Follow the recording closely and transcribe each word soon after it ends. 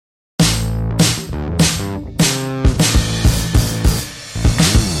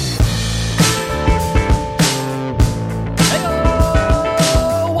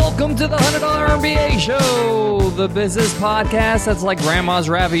MBA Show, the business podcast that's like grandma's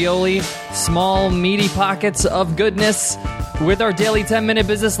ravioli, small, meaty pockets of goodness with our daily 10-minute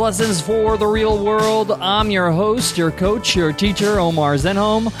business lessons for the real world. I'm your host, your coach, your teacher, Omar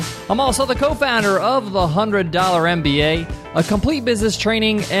Zenhom. I'm also the co-founder of the $100 MBA, a complete business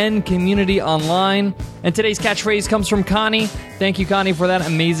training and community online. And today's catchphrase comes from Connie. Thank you, Connie, for that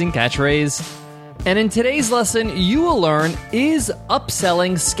amazing catchphrase. And in today's lesson, you will learn, is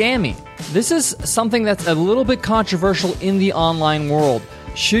upselling scammy? This is something that's a little bit controversial in the online world.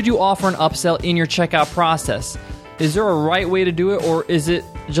 Should you offer an upsell in your checkout process? Is there a right way to do it, or is it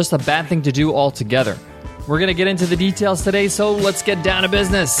just a bad thing to do altogether? We're going to get into the details today, so let's get down to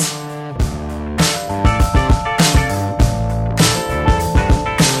business.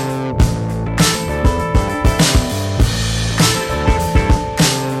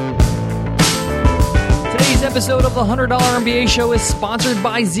 Today's episode of the $100 MBA Show is sponsored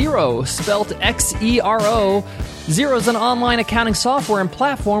by Xero, spelt Xero. Xero is an online accounting software and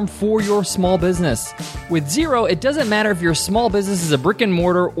platform for your small business. With Xero, it doesn't matter if your small business is a brick and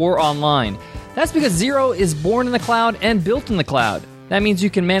mortar or online. That's because Xero is born in the cloud and built in the cloud. That means you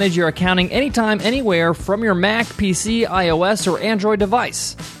can manage your accounting anytime, anywhere from your Mac, PC, iOS, or Android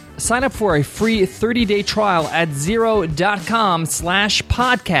device. Sign up for a free 30-day trial at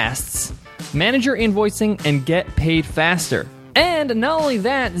xero.com/podcasts. Manage your invoicing and get paid faster. And not only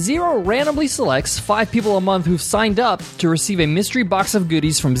that, Xero randomly selects 5 people a month who've signed up to receive a mystery box of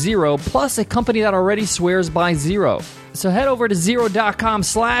goodies from Xero, plus a company that already swears by Xero. So head over to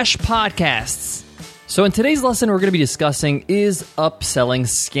xero.com/podcasts. So in today's lesson, we're going to be discussing, is upselling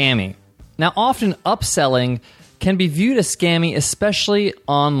scammy? Now, often upselling can be viewed as scammy, especially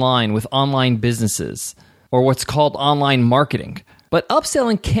online with online businesses, or what's called online marketing. But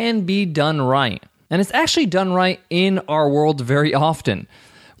upselling can be done right. And it's actually done right in our world very often.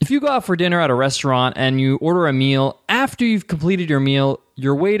 If you go out for dinner at a restaurant and you order a meal, after you've completed your meal,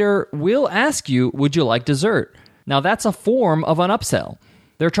 your waiter will ask you, would you like dessert? Now that's a form of an upsell.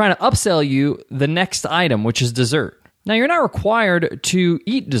 They're trying to upsell you the next item, which is dessert. Now you're not required to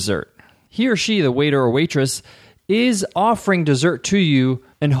eat dessert. He or she, the waiter or waitress, is offering dessert to you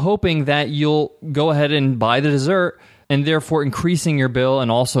and hoping that you'll go ahead and buy the dessert, and therefore increasing your bill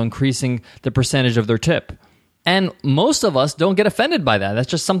and also increasing the percentage of their tip. And most of us don't get offended by that. That's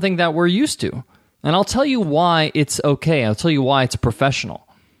just something that we're used to. And I'll tell you why it's okay. I'll tell you why it's professional.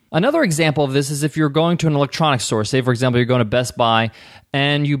 Another example of this is if you're going to an electronics store. Say, for example, you're going to Best Buy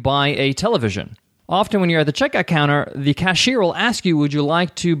and you buy a television. Often when you're at the checkout counter, the cashier will ask you, would you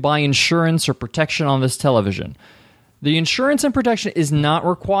like to buy insurance or protection on this television? The insurance and protection is not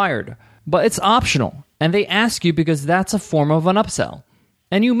required, but it's optional. And they ask you because that's a form of an upsell.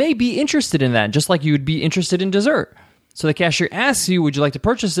 And you may be interested in that, just like you would be interested in dessert. So the cashier asks you, would you like to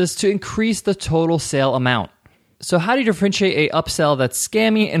purchase this to increase the total sale amount? So how do you differentiate a upsell that's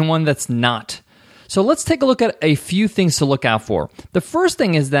scammy and one that's not? So let's take a look at a few things to look out for. The first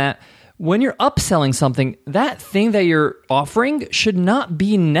thing is that when you're upselling something, that thing that you're offering should not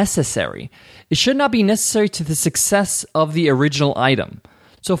be necessary. It should not be necessary to the success of the original item.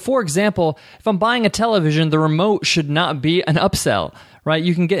 So for example, if I'm buying a television, the remote should not be an upsell, right?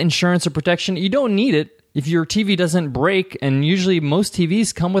 You can get insurance or protection. You don't need it if your TV doesn't break, and usually most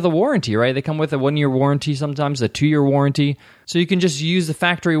TVs come with a warranty, right? They come with a 1-year warranty, sometimes a 2-year warranty. So you can just use the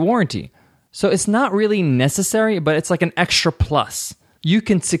factory warranty. So it's not really necessary, but it's like an extra plus. You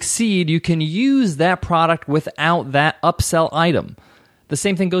can succeed, you can use that product without that upsell item. The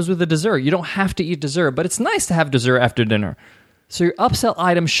same thing goes with the dessert. You don't have to eat dessert, but it's nice to have dessert after dinner. So your upsell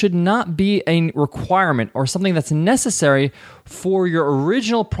item should not be a requirement or something that's necessary for your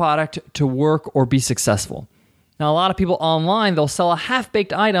original product to work or be successful. Now, a lot of people online, they'll sell a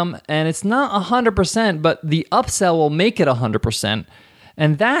half-baked item and it's not 100%, but the upsell will make it 100%.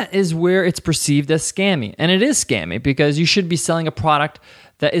 And that is where it's perceived as scammy. And it is scammy because you should be selling a product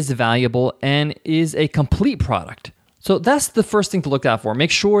that is valuable and is a complete product. So that's the first thing to look out for.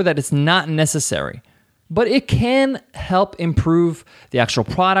 Make sure that it's not necessary. But it can help improve the actual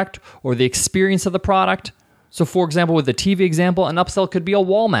product or the experience of the product. So for example, with the TV example, an upsell could be a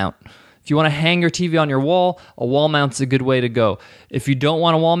wall mount. If you want to hang your TV on your wall, a wall mount's a good way to go. If you don't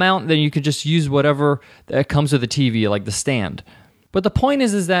want a wall mount, then you can just use whatever that comes with the TV, like the stand. But the point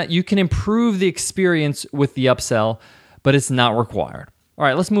is that you can improve the experience with the upsell, but it's not required. All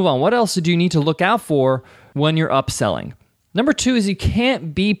right, let's move on. What else do you need to look out for when you're upselling? Number 2 is you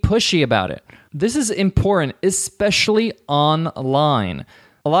can't be pushy about it. This is important, especially online.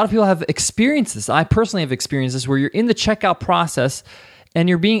 A lot of people have experienced this. I personally have experienced this where you're in the checkout process and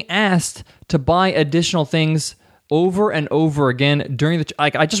you're being asked to buy additional things over and over again during the,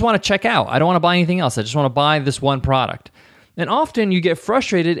 like, I just want to check out. I don't want to buy anything else. I just want to buy this one product. And often you get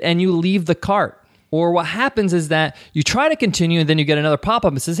frustrated and you leave the cart. Or what happens is that you try to continue and then you get another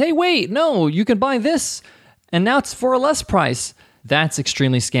pop-up that says, hey, wait, no, you can buy this. And now it's for a less price. That's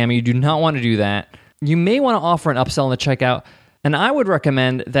extremely scammy. You do not want to do that. You may want to offer an upsell in the checkout. And I would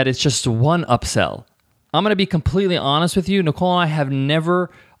recommend that it's just one upsell. I'm going to be completely honest with you. Nicole and I have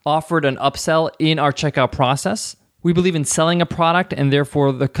never offered an upsell in our checkout process. We believe in selling a product, and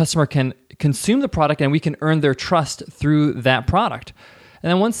therefore the customer can consume the product and we can earn their trust through that product. And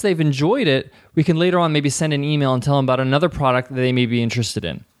then once they've enjoyed it, we can later on maybe send an email and tell them about another product that they may be interested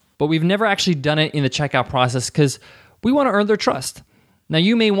in. But we've never actually done it in the checkout process because we want to earn their trust. Now,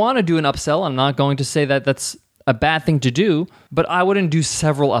 you may want to do an upsell. I'm not going to say that that's a bad thing to do, but I wouldn't do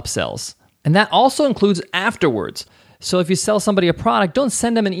several upsells. And that also includes afterwards. So if you sell somebody a product, don't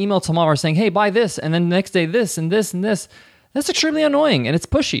send them an email tomorrow saying, hey, buy this, and then the next day this and this and this. That's extremely annoying and it's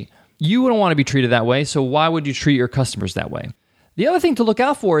pushy. You wouldn't want to be treated that way, so why would you treat your customers that way? The other thing to look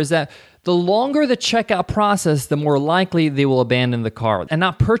out for is that the longer the checkout process, the more likely they will abandon the cart and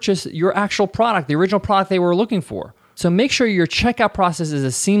not purchase your actual product, the original product they were looking for. So make sure your checkout process is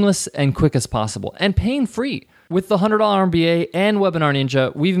as seamless and quick as possible and pain-free. With the $100 MBA and Webinar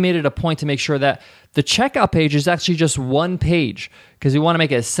Ninja, we've made it a point to make sure that the checkout page is actually just one page because we want to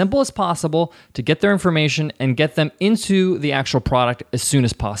make it as simple as possible to get their information and get them into the actual product as soon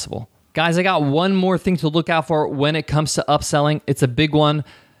as possible. Guys, I got one more thing to look out for when it comes to upselling. It's a big one.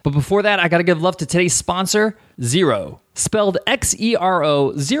 But before that, I got to give love to today's sponsor, Xero. Spelled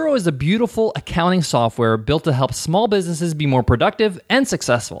Xero, Xero is a beautiful accounting software built to help small businesses be more productive and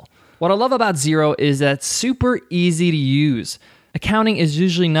successful. What I love about Xero is that it's super easy to use. Accounting is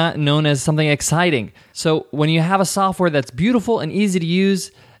usually not known as something exciting. So when you have a software that's beautiful and easy to use,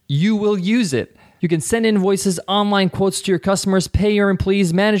 you will use it. You can send invoices, online quotes to your customers, pay your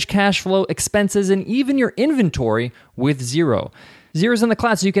employees, manage cash flow, expenses, and even your inventory with Xero. Xero's in the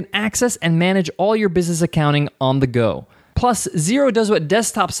cloud, so you can access and manage all your business accounting on the go. Plus, Xero does what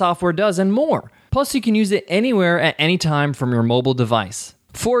desktop software does and more. Plus, you can use it anywhere at any time from your mobile device.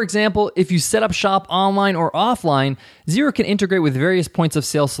 For example, if you set up shop online or offline, Xero can integrate with various points of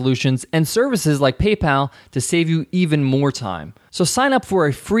sale solutions and services like PayPal to save you even more time. So sign up for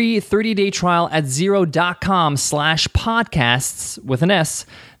a free 30-day trial at xero.com/podcasts with an S.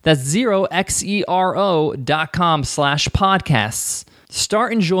 That's xero.com/podcasts.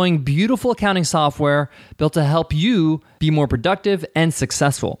 Start enjoying beautiful accounting software built to help you be more productive and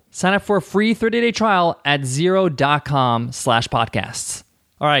successful. Sign up for a free 30-day trial at xero.com/podcasts.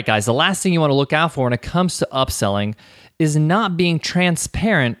 All right, guys, the last thing you want to look out for when it comes to upselling is not being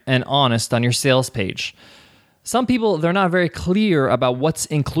transparent and honest on your sales page. Some people, they're not very clear about what's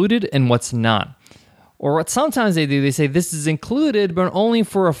included and what's not. Or what sometimes they do, they say this is included, but only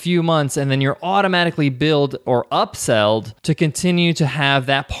for a few months, and then you're automatically billed or upselled to continue to have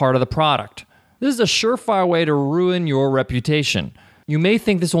that part of the product. This is a surefire way to ruin your reputation. You may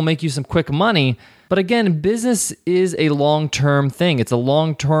think this will make you some quick money, but again, business is a long-term thing. It's a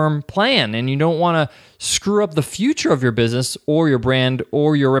long-term plan, and you don't want to screw up the future of your business or your brand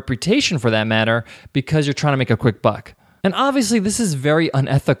or your reputation for that matter because you're trying to make a quick buck. And obviously, this is very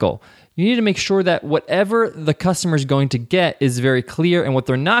unethical. You need to make sure that whatever the customer is going to get is very clear and what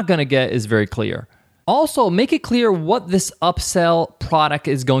they're not going to get is very clear. Also, make it clear what this upsell product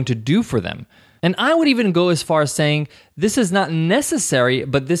is going to do for them. And I would even go as far as saying this is not necessary,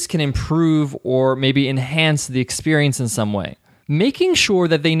 but this can improve or maybe enhance the experience in some way. Making sure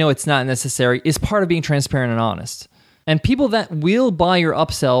that they know it's not necessary is part of being transparent and honest. And people that will buy your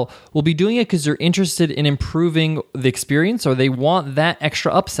upsell will be doing it because they're interested in improving the experience or they want that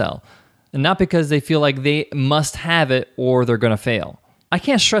extra upsell, and not because they feel like they must have it or they're going to fail. I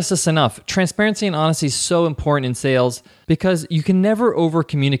can't stress this enough. Transparency and honesty is so important in sales because you can never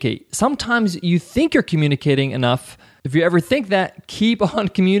over-communicate. Sometimes you think you're communicating enough. If you ever think that, keep on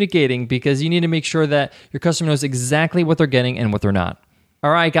communicating because you need to make sure that your customer knows exactly what they're getting and what they're not.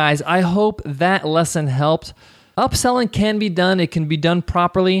 All right, guys, I hope that lesson helped. Upselling can be done. It can be done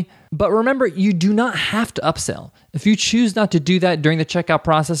properly. But remember, you do not have to upsell. If you choose not to do that during the checkout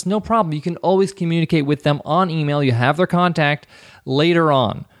process, no problem. You can always communicate with them on email. You have their contact later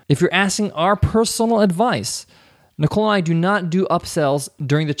on. If you're asking our personal advice, Nicole and I do not do upsells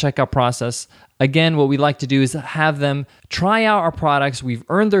during the checkout process. Again, what we like to do is have them try out our products. We've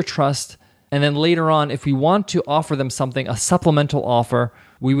earned their trust. And then later on, if we want to offer them something, a supplemental offer,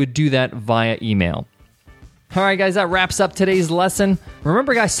 we would do that via email. All right, guys, that wraps up today's lesson.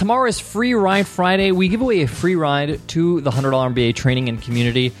 Remember, guys, tomorrow is Free Ride Friday. We give away a free ride to the $100 MBA training and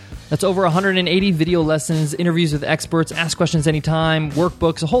community. That's over 180 video lessons, interviews with experts, ask questions anytime,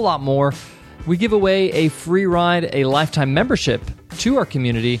 workbooks, a whole lot more. We give away a free ride, a lifetime membership to our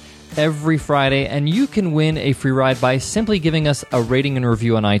community every Friday, and you can win a free ride by simply giving us a rating and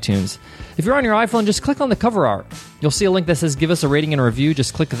review on iTunes. If you're on your iPhone, just click on the cover art. You'll see a link that says give us a rating and review.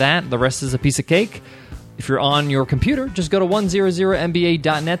 Just click that. The rest is a piece of cake. If you're on your computer, just go to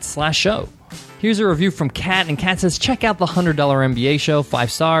 100mba.net/show. Here's a review from Kat, and Kat says, check out the $100 MBA show,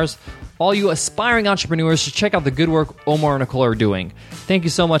 5 stars. All you aspiring entrepreneurs should check out the good work Omar and Nicole are doing. Thank you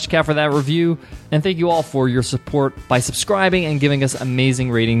so much, Kat, for that review, and thank you all for your support by subscribing and giving us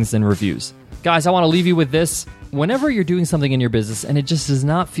amazing ratings and reviews. Guys, I want to leave you with this. Whenever you're doing something in your business and it just does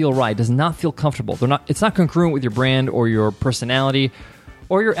not feel right, does not feel comfortable, it's not congruent with your brand or your personality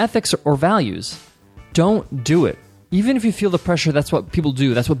or your ethics or values, don't do it. Even if you feel the pressure, that's what people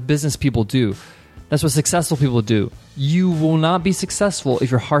do. That's what business people do. That's what successful people do. You will not be successful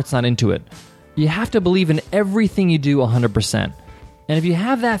if your heart's not into it. You have to believe in everything you do 100%. And if you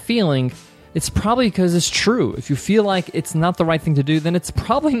have that feeling, it's probably because it's true. If you feel like it's not the right thing to do, then it's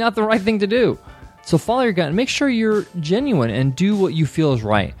probably not the right thing to do. So follow your gut and make sure you're genuine and do what you feel is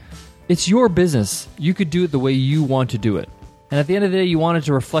right. It's your business. You could do it the way you want to do it. And at the end of the day, you want it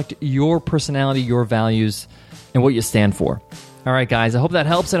to reflect your personality, your values, and what you stand for. All right, guys, I hope that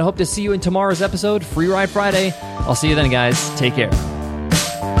helps, and I hope to see you in tomorrow's episode, Free Ride Friday. I'll see you then, guys. Take care.